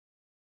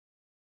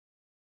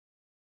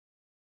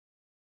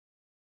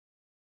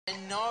I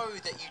know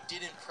that you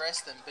didn't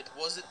press them, but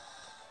was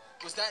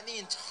that the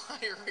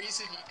entire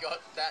reason you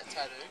got that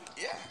tattoo?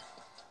 Yeah.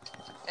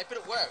 Hey, but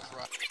it worked,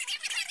 right?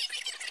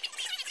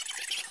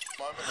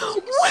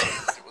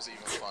 It was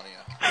even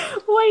funnier.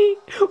 Wait,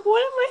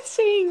 what am I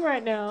seeing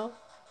right now?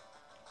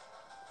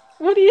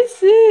 What is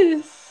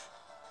this?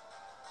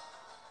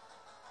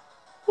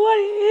 What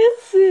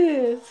is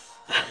this?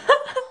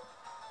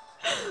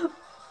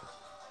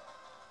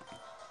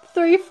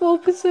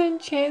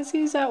 3-4%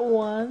 chances at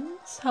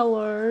once?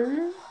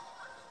 Hello?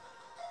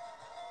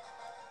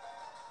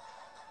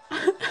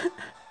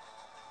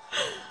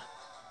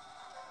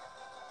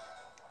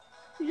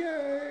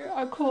 Yo,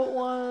 I caught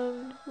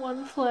one.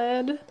 One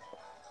fled.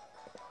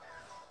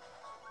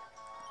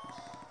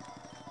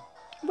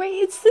 Wait,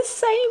 it's the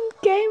same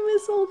game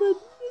as all the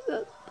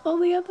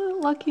other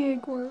Lucky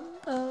Egg one.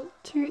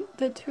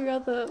 The two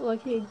other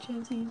Lucky Egg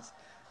chances.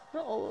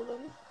 Not all of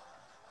them.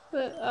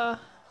 But,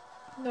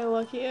 no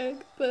Lucky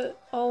Egg. But,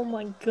 oh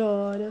my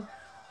god.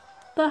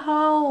 The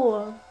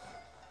hell?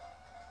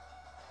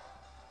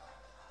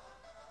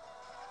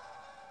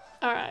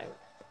 Alright.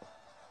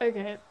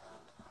 Okay.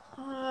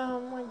 Oh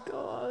my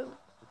god.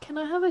 Can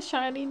I have a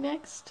shiny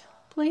next,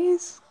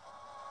 please?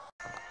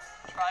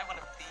 Try one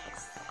of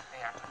these.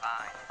 They are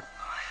fine. Oh,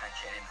 I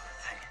can't even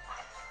think.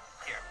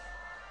 Here.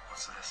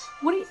 What's this?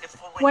 What do you— It's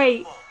full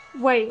wait, full.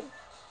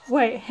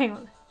 wait, hang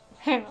on. Wait,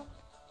 hang on.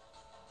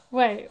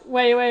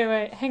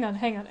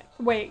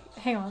 Wait,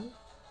 hang on.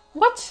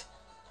 What?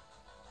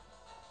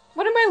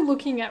 What am I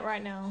looking at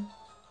right now?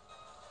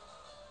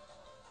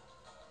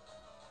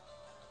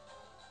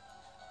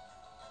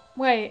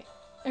 Wait,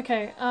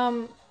 okay,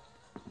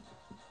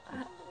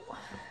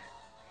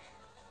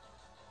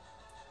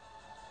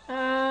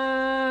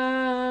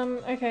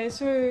 okay,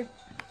 so,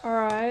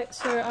 alright,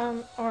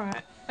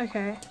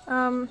 okay,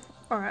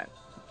 alright.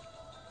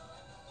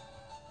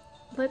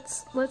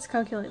 Let's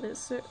calculate this.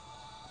 So,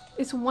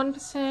 it's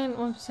 1%,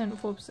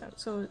 4%,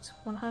 so it's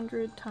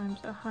 100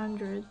 times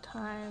 100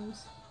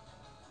 times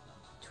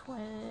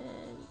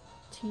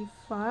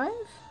 25?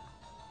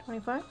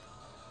 25?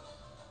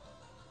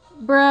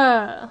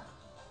 Bruh.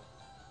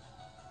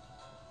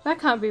 That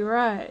can't be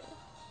right.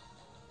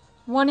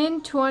 1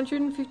 in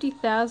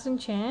 250,000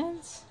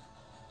 chance?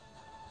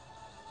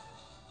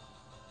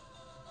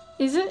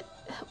 Is it?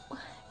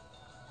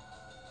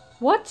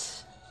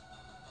 What?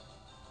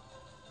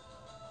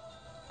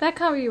 That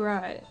can't be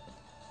right.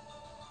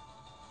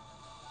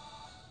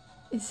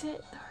 Is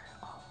it though?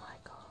 Oh my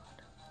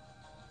god.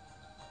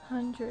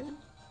 100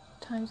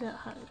 times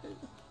 100.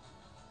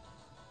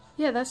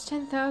 Yeah, that's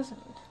 10,000.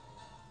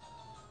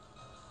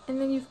 And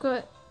then you've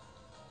got,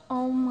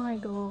 oh my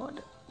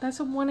god, that's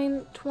a 1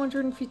 in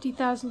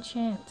 250,000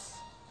 chance.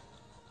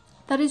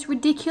 That is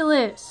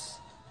ridiculous.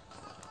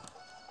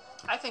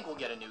 I think we'll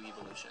get a new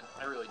evolution.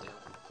 I really do.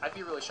 I'd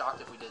be really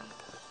shocked if we didn't.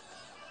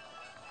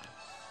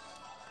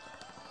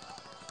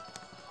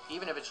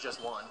 Even if it's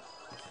just one.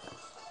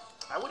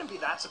 I wouldn't be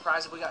that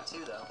surprised if we got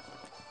 2, though.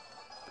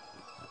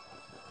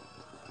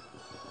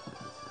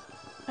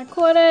 I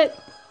caught it.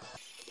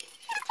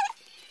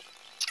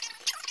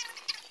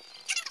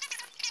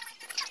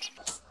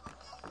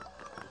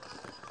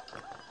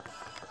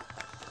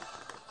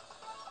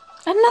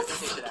 Another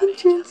fucking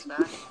chance. Not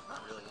really.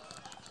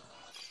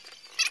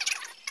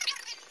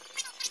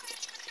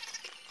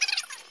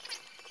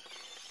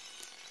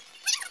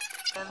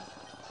 And,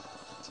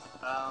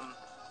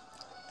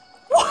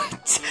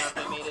 what? you know, if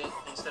they made it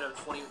instead of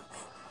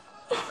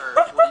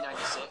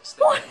 4096,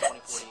 they made it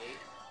 2048.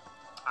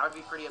 I would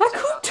be pretty upset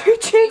about that. I got 2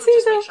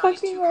 chances at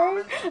fucking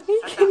right. Are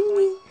you kidding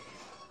me?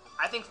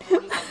 I think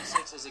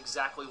 4096 is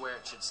exactly where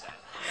it should stay.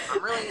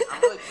 I'm really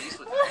pleased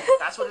with that.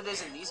 That's what it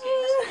is in these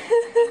games.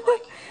 And,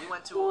 like, we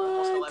went to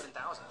almost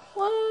 11,000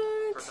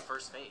 What? for the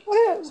first phase.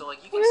 What? So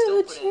like you can What still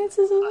are the put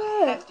chances in of a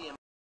that? hefty amount.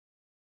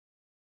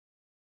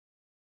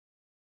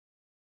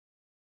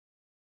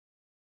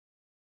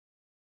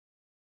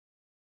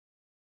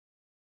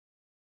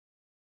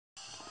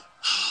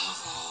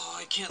 Oh,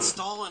 I can't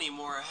stall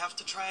anymore. I have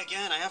to try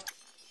again. I have to.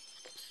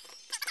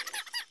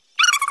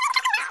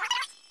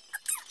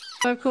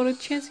 I've got a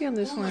chancey on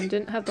this one.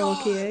 Didn't have the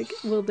lucky egg.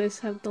 Will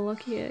this have the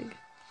lucky egg?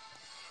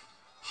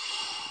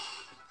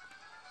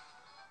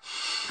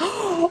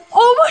 Oh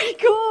my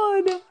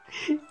god!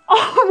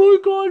 Oh my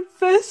god!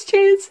 First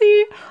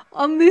chancey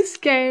on this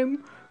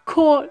game.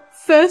 Caught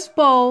first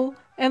bowl.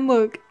 And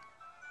look.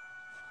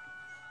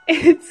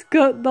 It's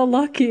got the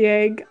lucky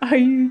egg. Are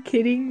you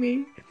kidding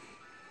me?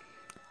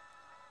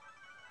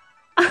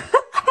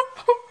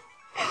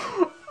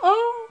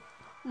 Oh.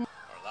 Or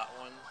that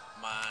one,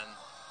 man.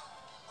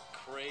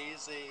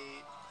 Crazy.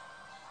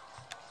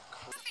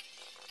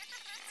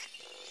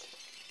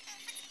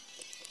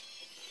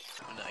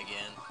 Doing it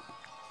again.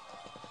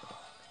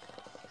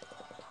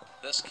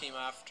 This came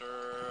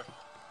after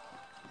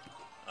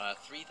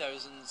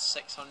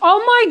 3,600. Oh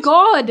my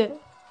god!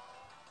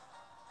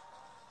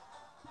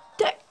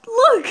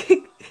 Look!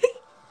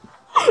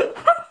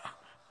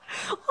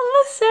 On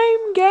the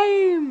same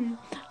game!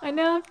 I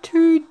now have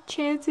 2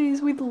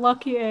 chances with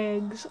lucky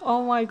eggs.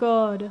 Oh my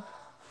god.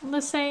 In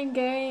the same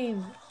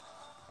game.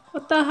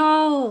 What the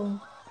hell?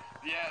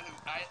 Yeah,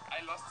 I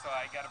lost, so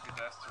I gotta be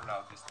the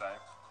astronaut this time.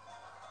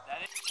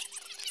 That is.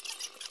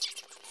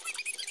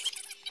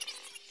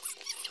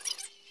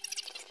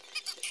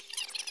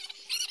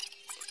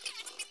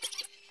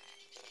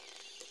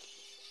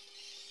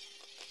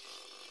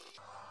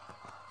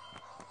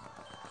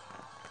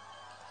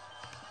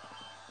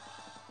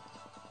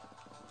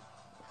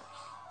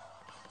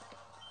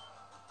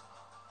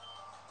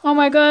 Oh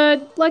my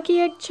god,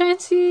 lucky egg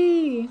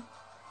Chansey!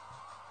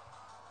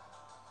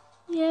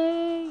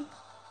 Yay!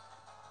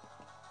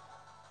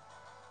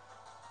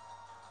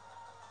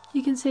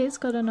 You can see it's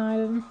got an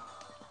item.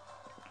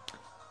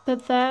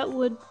 But that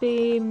would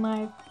be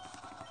my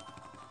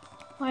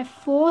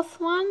fourth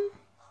one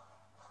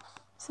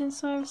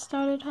since I've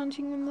started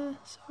hunting in the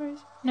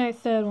safaris. No,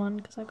 third one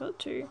because I got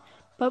 2.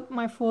 But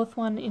my fourth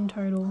one in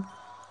total.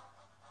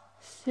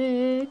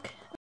 Sick.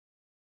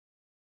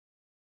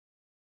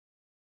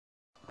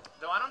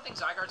 Though I don't think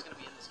Zygarde's gonna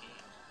be in this game.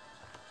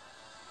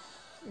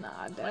 Nah,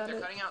 I Like, doubt they're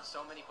it. cutting out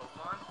so many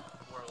Pokemon,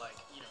 or like,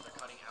 you know, they're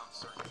cutting out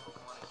certain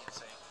Pokemon. I can't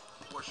say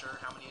for sure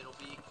how many it'll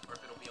be, or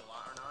if it'll be a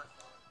lot or not.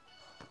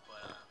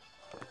 But,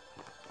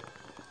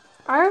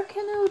 I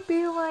reckon it would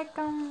be like,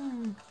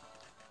 if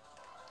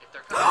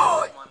they're cutting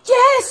out Pokemon,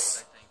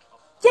 Yes! I think. Oh,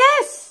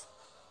 Yes!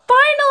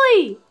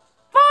 Finally!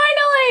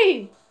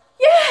 Finally!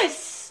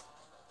 Yes!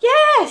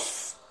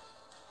 Yes!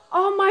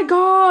 Oh my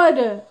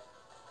god!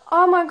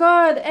 Oh my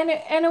god! And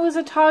it was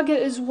a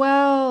target as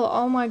well.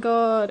 Oh my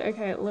god.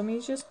 Okay, let me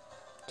just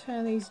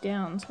turn these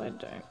down so I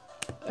don't.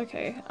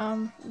 Okay,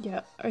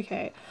 yeah,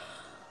 okay.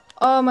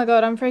 Oh my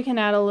god, I'm freaking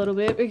out a little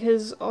bit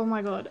because, oh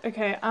my god.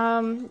 Okay,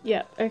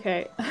 yeah,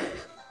 okay.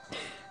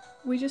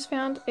 We just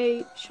found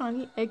a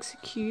shiny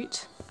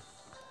Exeggcute.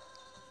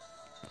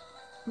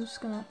 I'm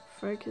just gonna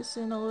focus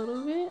in a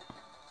little bit.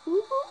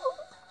 Ooh.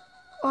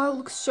 Oh, it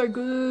looks so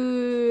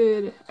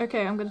good.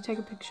 Okay, I'm gonna take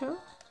a picture.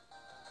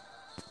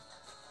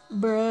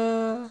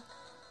 Bruh.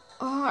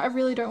 Oh, I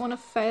really don't want to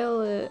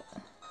fail it.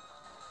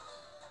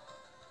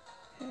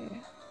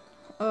 Okay.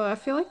 Oh, I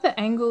feel like the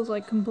angle's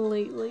like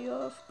completely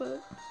off,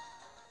 but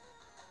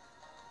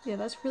yeah,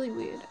 that's really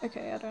weird.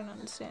 Okay, I don't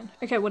understand.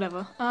 Okay,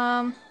 whatever.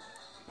 Alright,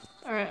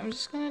 I'm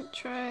just gonna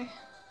try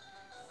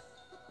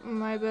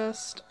my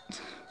best.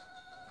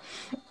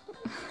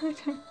 I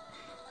don't...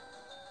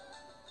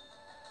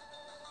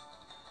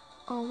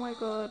 Oh my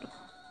god.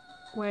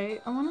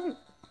 Wait, I wanna...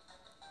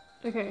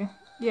 Okay,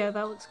 yeah,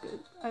 that looks good,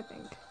 I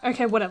think.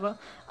 Okay, whatever.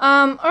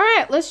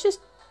 Alright, let's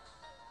just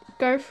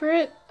go for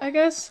it, I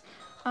guess.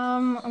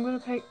 I'm gonna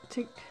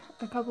take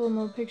a couple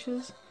more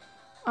pictures.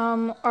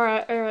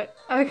 Alright.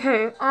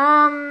 Okay,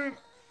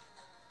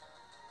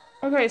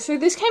 okay, so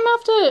this came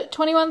after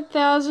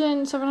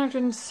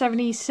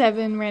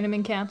 21,777 random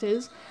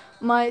encounters.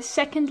 My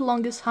second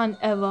longest hunt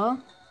ever.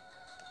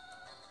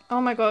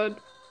 Oh my god.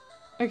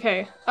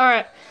 Okay,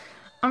 alright.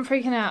 I'm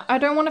freaking out. I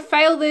don't want to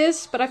fail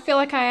this, but I feel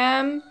like I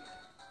am.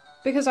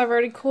 Because I've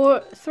already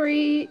caught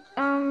 3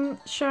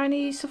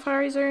 shiny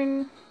Safari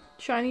Zone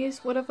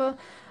shinies, whatever.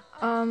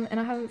 And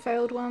I haven't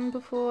failed one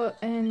before.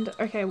 And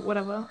okay,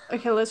 whatever.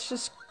 Okay, let's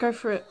just go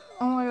for it.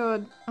 Oh my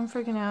god, I'm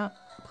freaking out.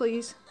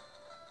 Please.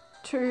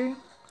 2,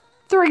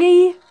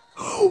 3.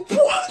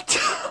 What?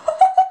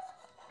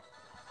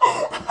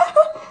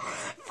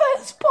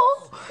 First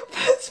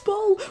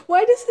ball.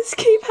 Why does this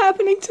keep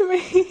happening to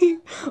me?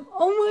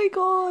 Oh my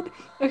god.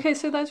 Okay,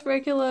 so that's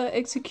regular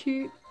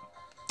Exeggcute.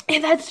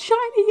 And that's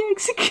shiny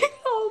Exeggcute.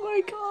 Oh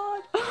my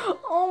god.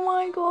 Oh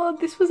my god.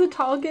 This was a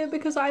target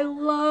because I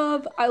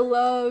love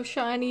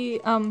shiny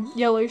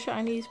yellow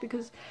shinies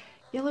because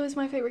yellow is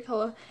my favorite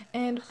color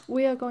and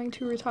we are going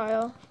to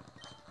retire.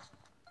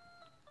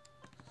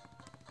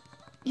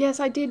 Yes,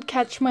 I did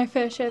catch my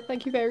fair share.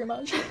 Thank you very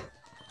much.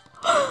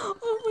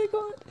 Oh my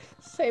god.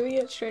 Saving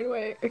it straight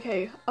away.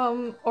 Okay.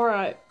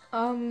 Alright.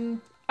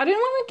 I didn't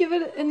want to give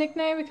it a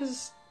nickname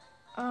because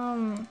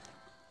I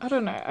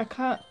don't know. I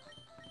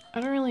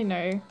don't really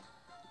know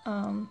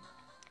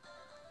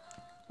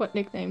what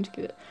nickname to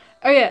give it.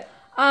 Oh yeah.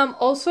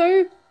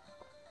 Also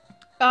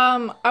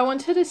I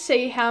wanted to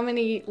see how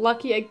many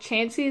lucky egg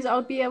chances I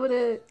would be able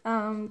to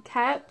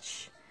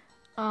catch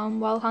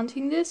while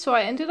hunting this. So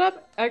I ended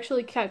up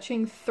actually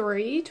catching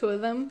 3. 2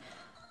 of them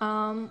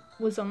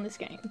was on this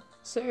game.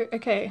 So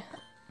okay.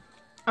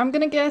 I'm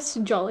gonna guess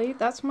Jolly.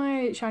 That's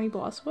my shiny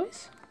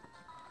Blastoise.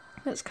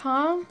 That's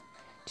calm.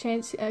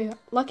 Chansey,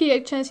 lucky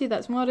egg Chansey,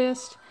 that's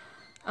modest.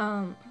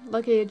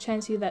 Lucky egg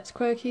Chansey, that's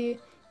quirky.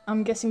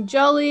 I'm guessing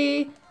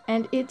Jolly,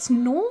 and it's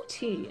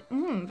naughty.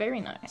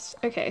 Very nice.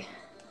 Okay.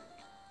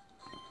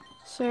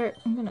 So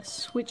I'm gonna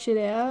switch it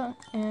out,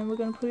 and we're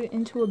gonna put it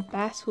into a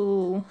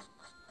battle.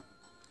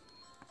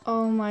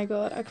 Oh my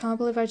god, I can't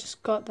believe I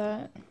just got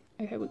that.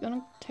 Okay, we're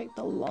gonna take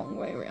the long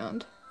way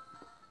around.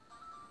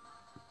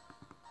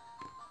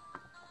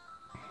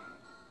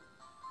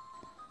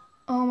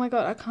 Oh my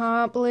god, I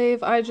can't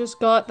believe I just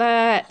got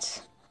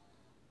that.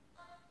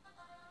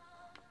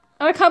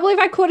 And I can't believe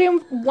I caught him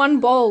 1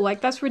 ball. Like,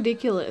 that's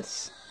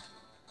ridiculous.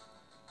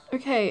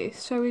 Okay,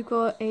 so we've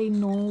got a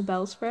normal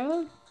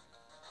Bellsprout.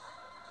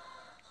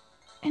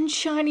 And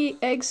shiny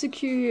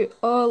Exeggcute.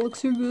 Oh, it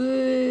looks so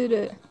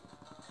good.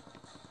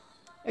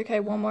 Okay,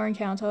 one more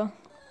encounter.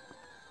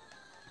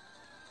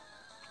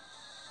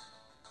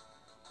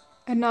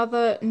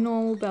 Another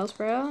normal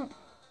Bellsprout.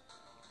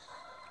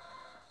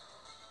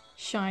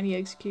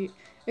 Shiny Exeggcute.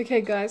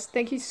 Okay guys,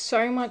 thank you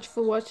so much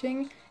for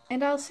watching,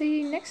 and I'll see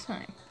you next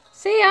time.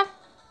 See ya!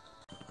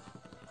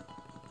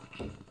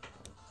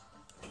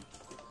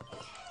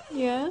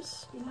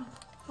 Yes? Yeah.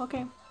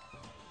 Okay.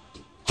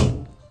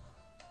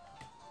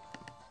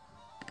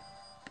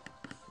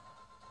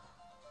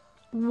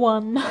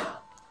 One.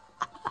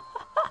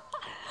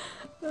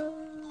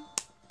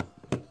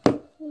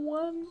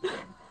 One.